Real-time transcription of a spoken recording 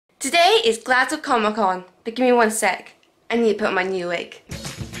Today is Glasgow Comic Con, but give me one sec. I need to put on my new wig.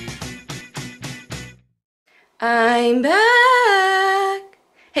 I'm back!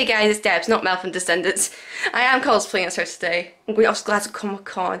 Hey guys, it's Debbs, not Mel from Descendants. I am cosplaying as her today. I'm going off to Glasgow Comic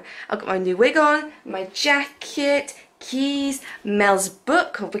Con. I've got my new wig on, my jacket, keys, Mel's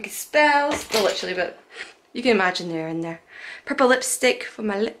book of wicked spells. Well, literally, but you can imagine they're in there. Purple lipstick for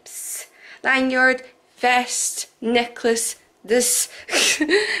my lips, lanyard, vest, necklace, this,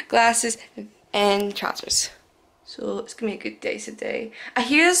 glasses, and trousers. So it's gonna be a good day today. I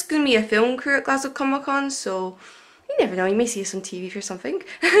hear there's gonna be a film crew at Glasgow Comic Con, so you never know, you may see us on TV for something.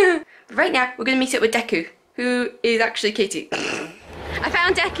 But right now, we're gonna meet up with Deku, who is actually Katie. I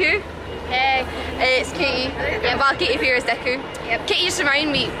found Deku. Hey, it's Katie. Yeah, well, Katie here is Deku. Yep. Katie just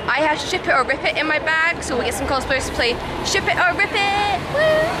reminded me, I have Ship It or Rip It in my bag, so we get some cosplayers to play Ship It or Rip It.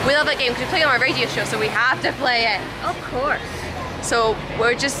 Woo! We love that game because we play it on our radio show, so we have to play it. Of course. So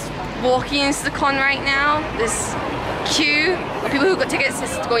we're just walking into the con right now. This queue of people who got tickets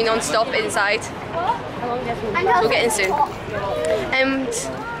is going non-stop inside. We'll get in soon. And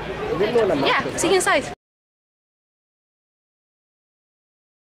yeah, see you inside.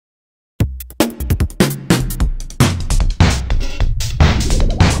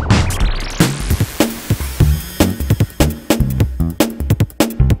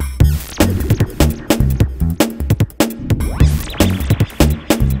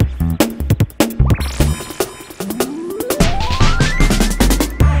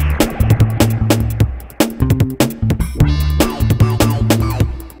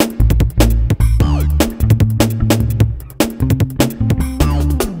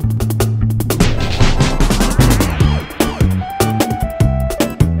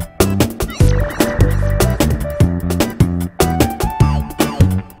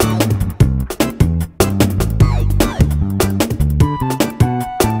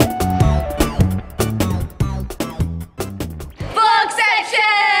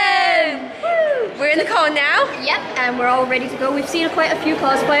 Now? Yep, and we're all ready to go. We've seen quite a few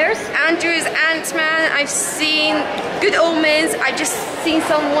cosplayers. Andrew's Ant-Man, I've seen Good Omens, I've just seen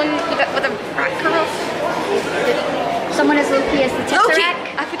someone with a rat curl. Someone as Loki as the Tesseract.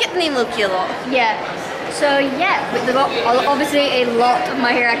 Loki! I forget the name Loki a lot. Yeah. So yeah, they've got obviously a lot of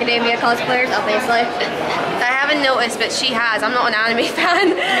My Hero Academia cosplayers, obviously. I haven't noticed, but she has. I'm not an anime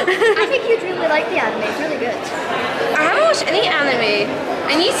fan. I think you'd really like the anime, it's really good. I haven't watched any anime.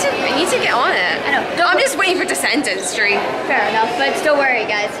 I need to get on it. I know. I'm just waiting for Descendants stream. Fair enough, but don't worry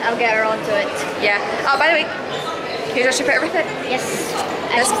guys, I'll get her onto it. Yeah. Oh, by the way, here's our Ship It or Rip It. Yes,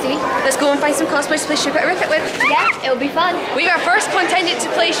 as you see. Let's go and find some cosplayers to play Ship It or Rip It with. Yeah, it'll be fun. We are first contended to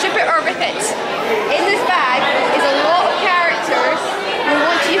play Ship It or Rip It. In this bag is a lot of characters. We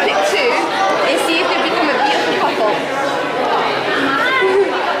want you to pick two and see if they become a beautiful couple.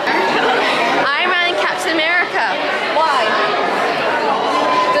 Iron Man and Captain America. Why?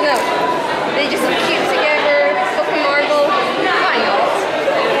 Don't know. They just look cute together. Fucking Marvel. Why not?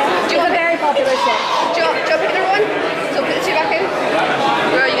 Do you want a very popular set. Do you want to pick another one? So put the two back in.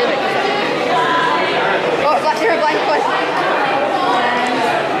 Where are you gonna pick? Oh, back to her blank one.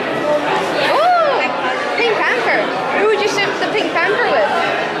 Pink Panther. Who would you ship the Pink Panther with?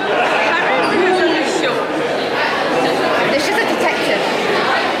 I can't remember who's on the show. There's just a detective.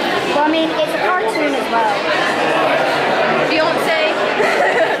 Well, I mean, it's a cartoon as well. Beyonce.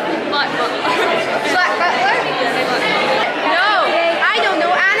 Black Butler. Black Butler? No, I don't know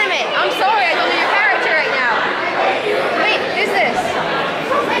anime. I'm sorry, I don't know your character right now. Wait, who's this?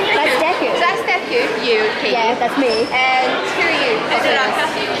 That's Deku. So that's Deku. You, Katie. Yeah, that's me. And who are you?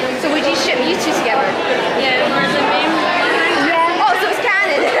 So would you ship you two together? Yeah. Oh, so it's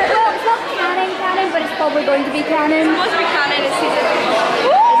canon. Well, it's not canon, but it's probably going to be canon. It's supposed to be canon in season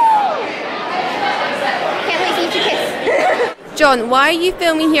 2. Can't wait to eat your kiss. John, why are you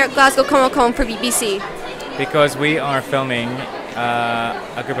filming here at Glasgow Comic Con for BBC? Because we are filming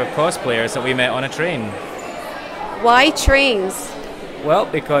a group of cosplayers that we met on a train. Why trains? Well,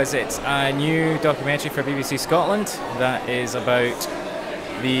 because it's a new documentary for BBC Scotland that is about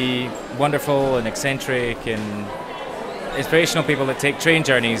the wonderful and eccentric and inspirational people that take train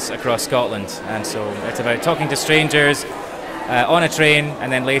journeys across Scotland. And so it's about talking to strangers on a train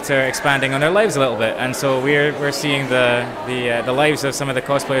and then later expanding on their lives a little bit. And so we're seeing the lives of some of the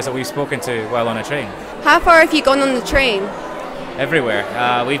cosplayers that we've spoken to while on a train. How far have you gone on the train? Everywhere.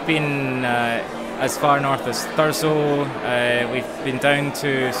 We've been as far north as Thurso. We've been down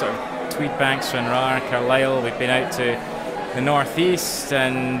to sort of Tweedbanks, Stranraer, Carlisle. We've been out to the northeast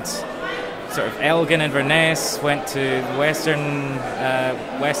and sort of Elgin, Inverness, went to the western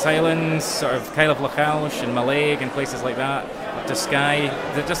West Highlands, sort of Kyle of Lochalsh and Mallaig and places like that. to Skye.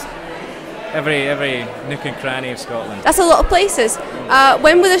 They're just every nook and cranny of Scotland. That's a lot of places.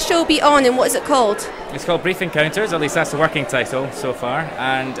 When will the show be on and what is it called? It's called Brief Encounters, at least that's the working title so far,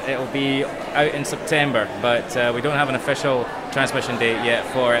 and it'll be out in September, but we don't have an official transmission date yet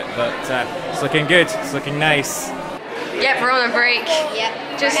for it, but it's looking good, it's looking nice. Yep, we're on a break. Yep.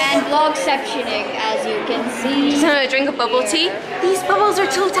 And vlog sectioning, as you can see. Just having a drink of bubble tea. These bubbles are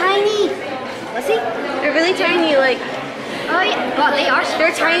so tiny. Let's see. They're really tiny, like. Oh yeah, God, they are.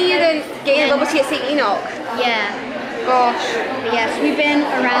 They're tinier than getting a bubble tea at St. Enoch. Yeah. Gosh. But yes, we've been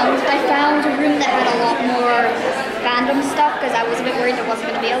around. I found a room that had a lot more fandom stuff because I was a bit worried there wasn't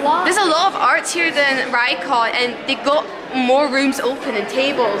going to be a lot. There's a lot of arts here than Rycon, and they got more rooms open and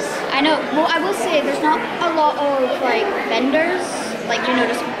tables. I know. Well, I will say there's not a lot of like vendors, like you know,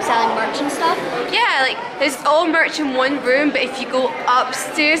 just selling merch and stuff. Yeah, like there's all merch in one room, but if you go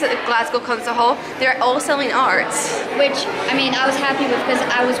upstairs at the Glasgow Concert Hall, they're all selling arts. Which, I mean, I was happy with because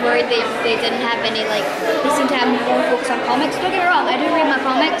I was worried they didn't have any, like, they seem to have more focus on comics. Don't get me wrong, I do read my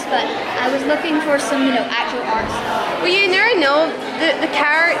comics, but I was looking for some, you know, actual art stuff. Well, you never know, the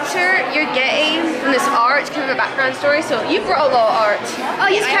character you're getting from this art can have a background story, so you brought a lot of art. Oh,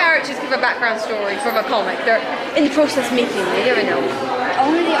 yeah, These characters give a background story from a comic. They're in the process of making them, you never know.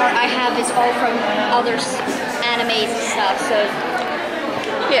 Only the art I have is all from other animes and stuff, so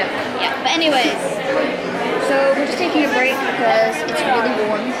yeah. But anyways, so we're just taking a break because it's really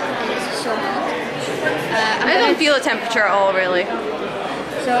warm and it's so hot. I don't feel the temperature at all, really.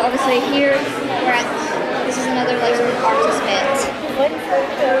 So obviously here we're at, this is another like sort of artist bit.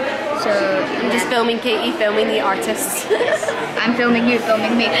 So I'm just filming Katie, filming the artists. I'm filming you,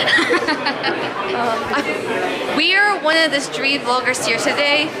 filming me. We're one of the street vloggers here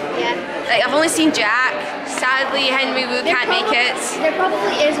today. Yeah. Like I've only seen Jack. Sadly, Henry Wu can't make it. There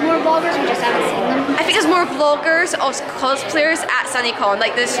probably is more vloggers, we just haven't seen them. I think there's more vloggers of cosplayers at SunnyCon.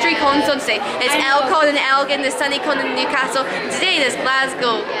 Like there's three cons on today. It's Elcon in Elgin, there's SunnyCon in Newcastle. Today there's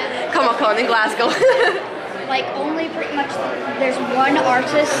Glasgow. Comic-Con in Glasgow. Like only pretty much there's one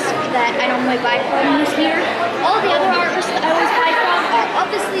artist that I normally buy from who's here. All the other artists that I always buy from are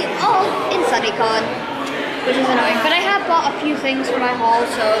obviously all in SunnyCon, which is annoying. But I have bought a few things for my haul,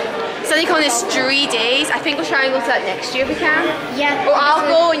 so SunnyCon is 3 days. I think we'll try and go to that next year if we can. Yeah. Or I'll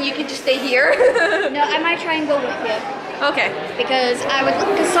go and you can just stay here. No, I might try and go with you. Okay. Because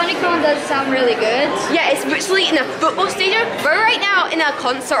SunnyCon does sound really good. Yeah, it's literally in a football stadium. We're right now in a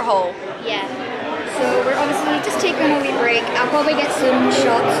concert hall. Yeah. So we're obviously just taking a wee break. I'll probably get some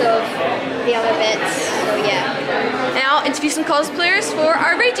shots of the other bits. So yeah. And I'll interview some cosplayers for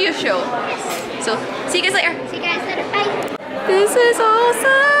our radio show. Yes. So see you guys later. See you guys later. Bye. This is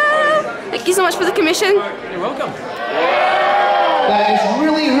awesome. Thank you so much for the commission. You're welcome. That is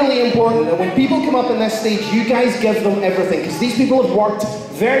really, really important that when people come up on this stage, you guys give them everything, because these people have worked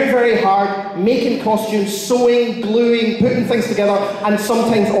very, very hard, making costumes, sewing, gluing, putting things together, and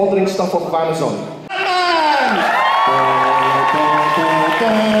sometimes ordering stuff off of Amazon.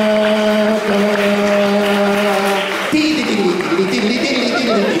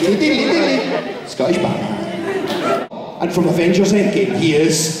 Scottish band. And from Avengers Endgame, he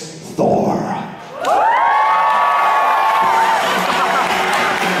is Thor.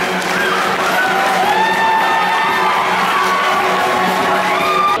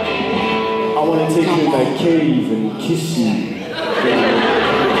 I want to take you in my cave and kiss you.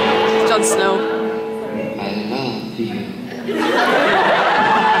 Jon Snow. I love you.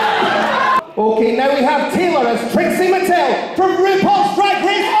 Okay, now we have Taylor as Trixie Mattel from RuPaul's Drag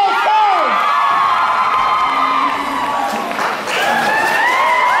Race All-Stars!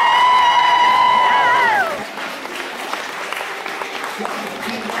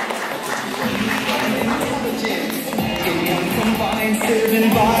 Serving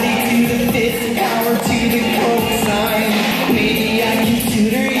body to the fifth power to the code sign. Maybe I can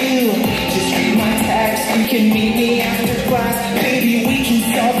tutor you. Just read my text. You can meet me after class. Maybe we can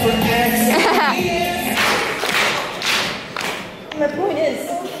solve for X.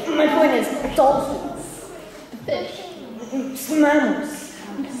 My point is dolphins, fish, mammals,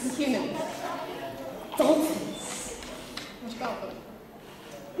 humans, dolphins.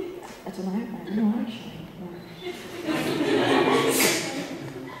 That's what I know actually.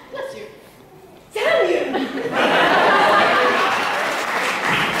 Bless you. Damn you!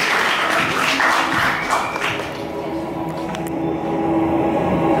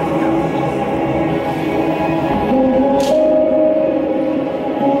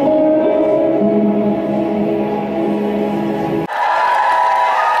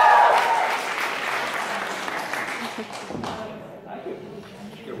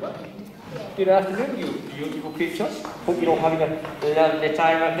 Good afternoon, you beautiful creatures. Hope you're all having a lovely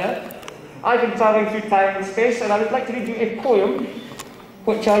time out there. I've been travelling through time and space, and I would like to read you a poem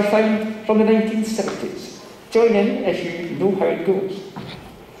which I found from the 1970s. Join in if you know how it goes.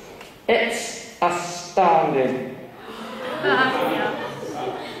 It's astounding.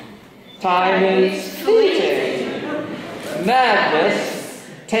 Time is fleeting. Madness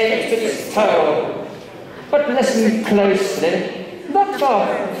takes its toll. But listen closely, not for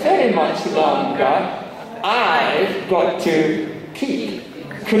very much longer. I've got to keep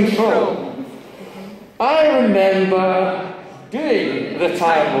control. I remember doing the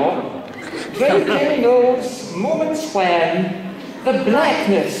time warp, drinking those moments when the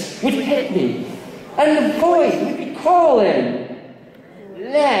blackness would hit me and the void would be calling.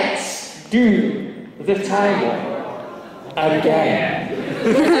 Let's do the time warp again.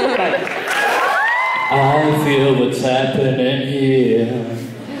 I feel what's happening here.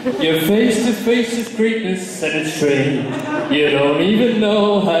 You're face to face with greatness and it's strange. You don't even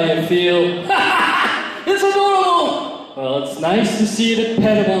know how you feel. It's adorable! Well, it's nice to see that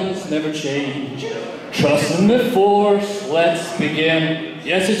pet ones never change. Trust in the Force, let's begin.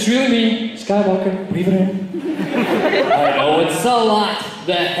 Yes, it's really me, Skywalker, breathe it in. I know it's a lot,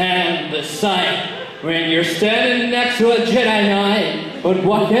 the hand, the sight, when you're standing next to a Jedi Knight. But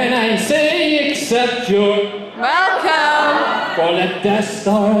what can I say except you're welcome! For that Death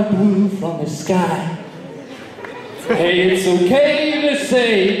Star blew from the sky. Hey, it's okay to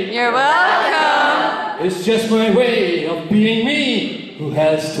say you're welcome! It's just my way of being me, who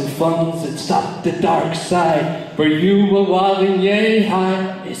has two funds that stop the dark side. For you were wilding yay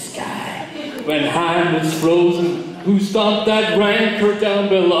high in the sky. When Han was frozen, who stomped that rancor down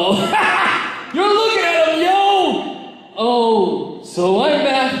below? You're looking at him, yo! Oh, so I'm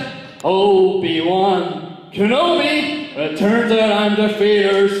back, Obi-Wan Kenobi. It turns out I'm the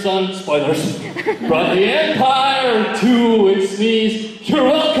Vader's son, spoilers. Brought the Empire to its knees. You're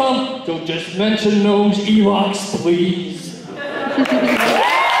welcome, don't just mention those Ewoks, please. Nice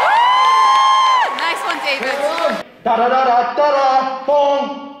one, David. Da da da da da da, bong.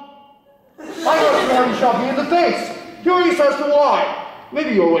 I got someone shot me in the face. Curious as to why.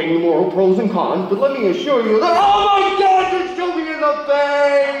 Maybe you're weighing the moral pros and cons, but let me assure you that— oh my God, you shot me in the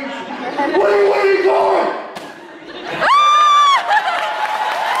face! What are you waiting for?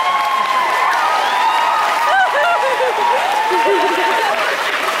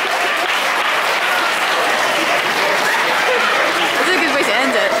 That's a good way to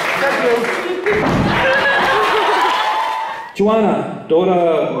end it. Joanna, Dora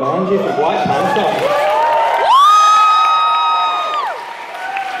Ranji for Black Panther.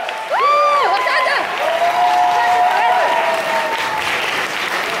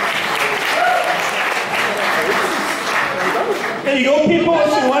 There you go, people,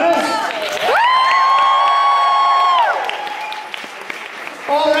 it's your winners.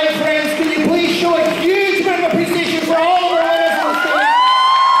 All right, friends, can you please show a huge amount of appreciation for all of our winners on the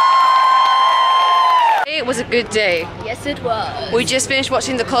stage? It was a good day. Yes, it was. We just finished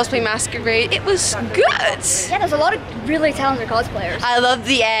watching the Cosplay Masquerade. It was good. Yeah, there's a lot of really talented cosplayers. I love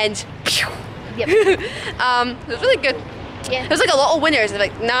the end. Yep. It was really good. Yeah. There was like a lot of winners,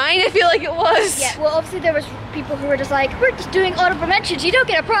 like 9 I feel like it was. Yeah, well obviously there was people who were just like, we're just doing honorable mentions, you don't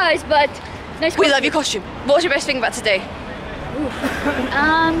get a prize, but nice We costume. love your costume. What was your best thing about today?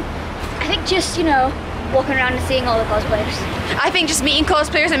 I think just, you know, walking around and seeing all the cosplayers. I think just meeting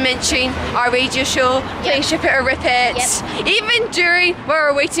cosplayers and mentioning our radio show, playing Ship It or Rip It. Yep. Even during where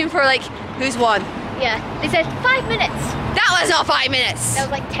we're waiting for like, who's won? Yeah, they said 5 minutes. That was not 5 minutes! That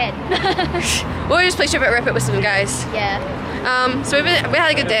was like 10. We'll just play Ship It or Rip It with some guys. Yeah. So we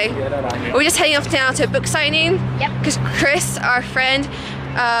had a good day. We're just heading off now to a book signing. Yep. Because Chris, our friend,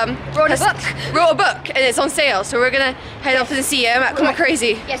 wrote a book and it's on sale. So we're gonna head off and see him at Come On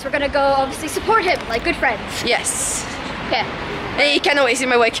Crazy. Yes, we're gonna go obviously support him, like good friends. Yes. Yeah. Hey, you cannot wait to see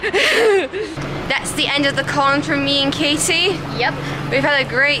my wig. That's the end of the con from me and Katie. Yep. We've had a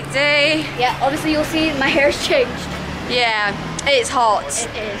great day. Yeah, obviously you'll see my hair's changed. Yeah, it's hot.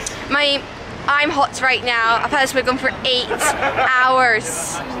 It is. I'm hot right now. I've had this wig on for 8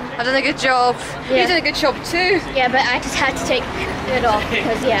 hours. I've done a good job. Yeah. You did a good job too. Yeah, but I just had to take it off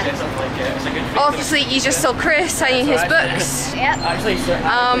because yeah. Obviously, you just saw Chris signing his books. Yep.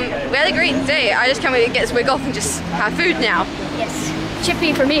 We had a great day. I just can't wait to get this wig off and just have food now. Yes.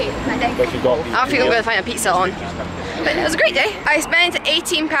 Chippy for me, I think. I think I'm going to find a pizza on. But it was a great day. I spent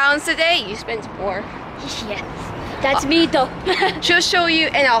 £18 today. You spent more. Yes. That's me though. She'll show you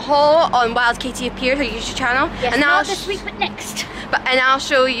in a haul on Wild Katie Appeared, her YouTube channel. Yes, and not this week, but next. And I'll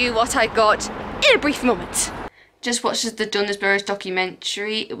show you what I got in a brief moment. Just watched the Jonas Brothers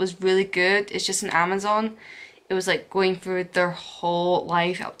documentary. It was really good. It's just on Amazon. it was like going through their whole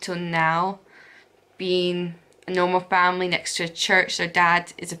life up till now, being a normal family next to a church. Their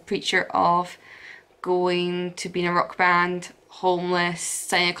dad is a preacher, of going to being a rock band, homeless,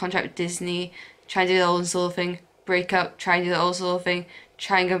 signing a contract with Disney, trying to do the own solo thing, break up, trying to do the own solo thing,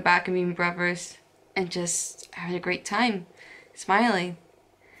 trying to go back and being brothers, and just having a great time, smiling.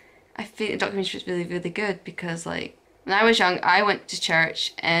 I think the documentary was really, really good because, like, when I was young, I went to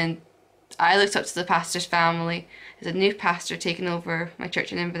church and I looked up to the pastor's family. There's a new pastor taking over my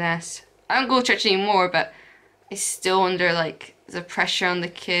church in Inverness. I don't go to church anymore, but I still wonder, like, is there pressure on the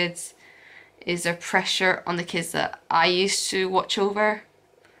kids? Is there pressure on the kids that I used to watch over?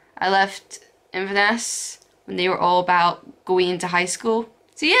 I left Inverness when they were all about going into high school.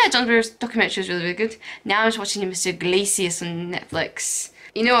 So yeah, John Brewer's documentary was really, really good. Now I'm just watching Mr. Iglesias on Netflix.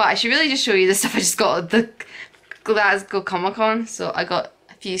 You know what, I should really just show you the stuff I just got at the Glasgow Comic Con. So I got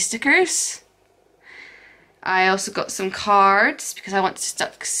a few stickers. I also got some cards because I want to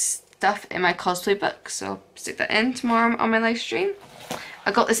stick stuff in my cosplay book. So I'll stick that in tomorrow on my live stream.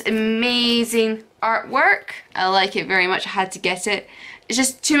 I got this amazing artwork. I like it very much. I had to get it. It's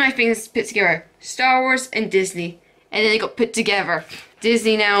just two of my things put together. Star Wars and Disney. And then they got put together.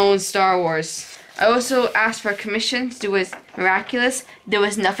 Disney now owns Star Wars. I also asked for a commission to do with Miraculous. There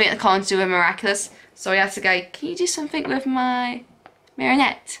was nothing at the con to do with Miraculous. So I asked the guy, can you do something with my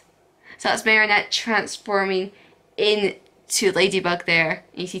marionette? So that's Marionette transforming into Ladybug there.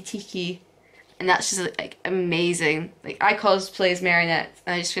 And you see Tiki. And that's just like amazing. Like, I cosplay as Marionette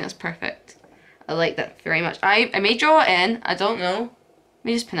and I just think that's perfect. I like that very much. I may draw it in, I don't know. Let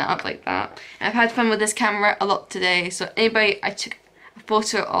me just pin it up like that. And I've had fun with this camera a lot today. So anybody I took a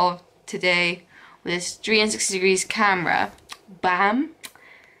photo of today with this 360 degrees camera, bam,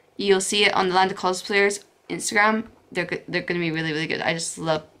 you'll see it on the Land of Cosplayers Instagram. They're going to be really, really good. I just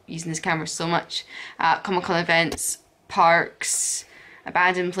love using this camera so much. Comic-Con events, parks,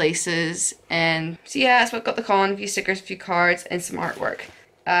 abandoned places, and so yeah, that's what I've got the con, a few stickers, a few cards, and some artwork.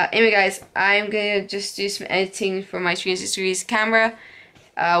 Anyway guys, I'm going to just do some editing for my 360 degrees camera,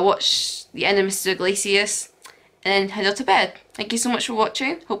 watch the end of Mr. Iglesias, and then head out to bed. Thank you so much for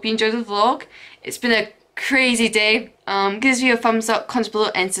watching, hope you enjoyed the vlog. It's been a crazy day. Give this video a thumbs up, comment below,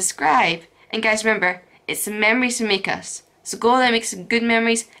 and subscribe. And guys, remember, it's the memories that make us, so go there and make some good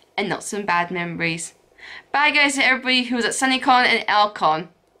memories and not some bad memories. Bye guys to everybody who was at SunnyCon and LCon.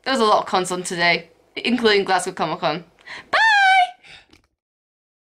 There was a lot of cons on today, including Glasgow Comic Con. Bye!